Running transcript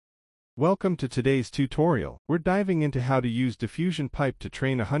Welcome to today's tutorial. We're diving into how to use Diffusion Pipe to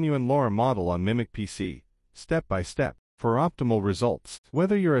train a Hunyuan LoRA model on MimicPC, step by step, for optimal results.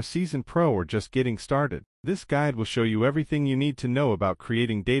 Whether you're a seasoned pro or just getting started, this guide will show you everything you need to know about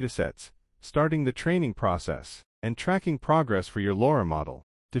creating datasets, starting the training process, and tracking progress for your LoRA model.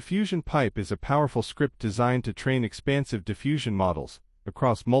 Diffusion Pipe is a powerful script designed to train expansive diffusion models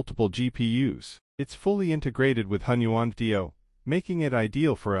across multiple GPUs. It's fully integrated with HunyuanVideo, making it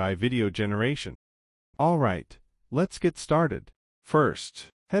ideal for AI video generation. Alright, let's get started. First,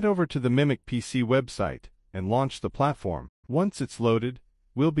 head over to the MimicPC website and launch the platform. Once it's loaded,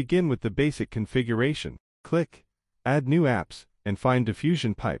 we'll begin with the basic configuration. Click Add New Apps and find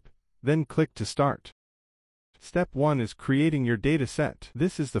Diffusion Pipe, then click to start. Step 1 is creating your dataset.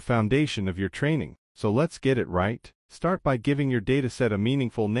 This is the foundation of your training, so let's get it right. Start by giving your dataset a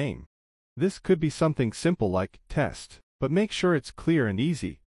meaningful name. This could be something simple like test, but make sure it's clear and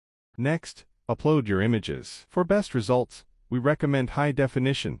easy. Next, upload your images. For best results, we recommend high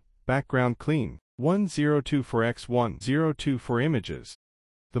definition, background clean, 1024x102 for images.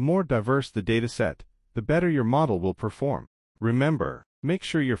 The more diverse the dataset, the better your model will perform. Remember, make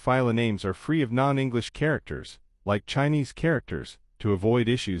sure your file names are free of non-English characters, like Chinese characters, to avoid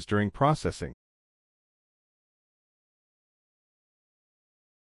issues during processing.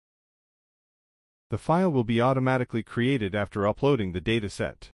 The file will be automatically created after uploading the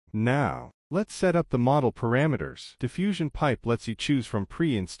dataset. Now, let's set up the model parameters. Diffusion Pipe lets you choose from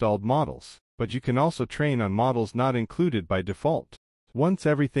pre-installed models, but you can also train on models not included by default. Once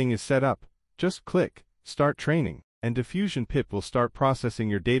everything is set up, just click Start Training, and Diffusion Pipe will start processing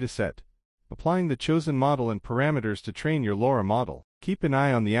your dataset, applying the chosen model and parameters to train your LoRA model. Keep an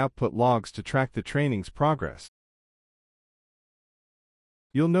eye on the output logs to track the training's progress.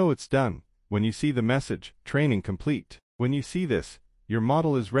 You'll know it's done when you see the message, Training Complete. When you see this, your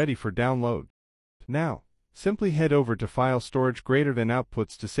model is ready for download. Now, simply head over to File Storage greater than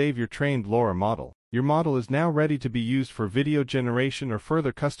Outputs to save your trained LoRA model. Your model is now ready to be used for video generation or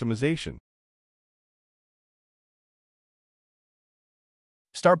further customization.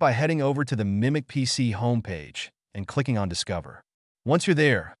 Start by heading over to the MimicPC homepage and clicking on Discover. Once you're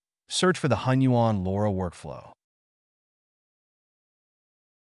there, search for the Hunyuan LoRA workflow.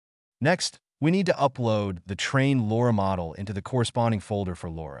 Next, we need to upload the trained LoRA model into the corresponding folder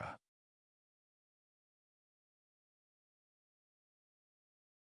for LoRA.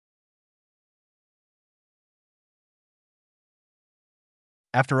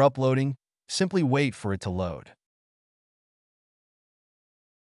 After uploading, simply wait for it to load.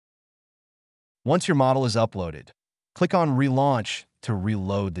 Once your model is uploaded, click on Relaunch to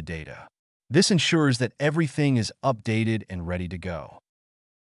reload the data. This ensures that everything is updated and ready to go.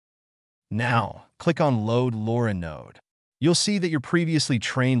 Now, click on Load LoRA Node. You'll see that your previously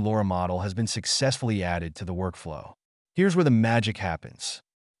trained LoRA model has been successfully added to the workflow. Here's where the magic happens.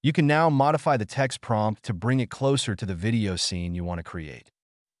 You can now modify the text prompt to bring it closer to the video scene you want to create.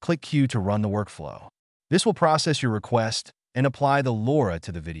 Click Q to run the workflow. This will process your request and apply the LoRA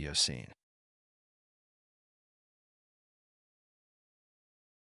to the video scene.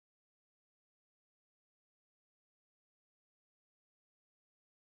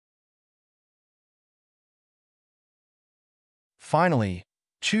 Finally,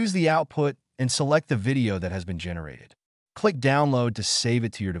 choose the output and select the video that has been generated. Click Download to save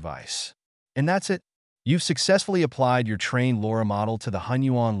it to your device. And that's it. You've successfully applied your trained LoRA model to the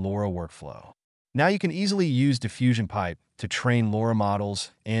Hunyuan LoRA workflow. Now you can easily use Diffusion Pipe to train LoRA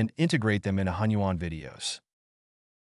models and integrate them into Hunyuan videos.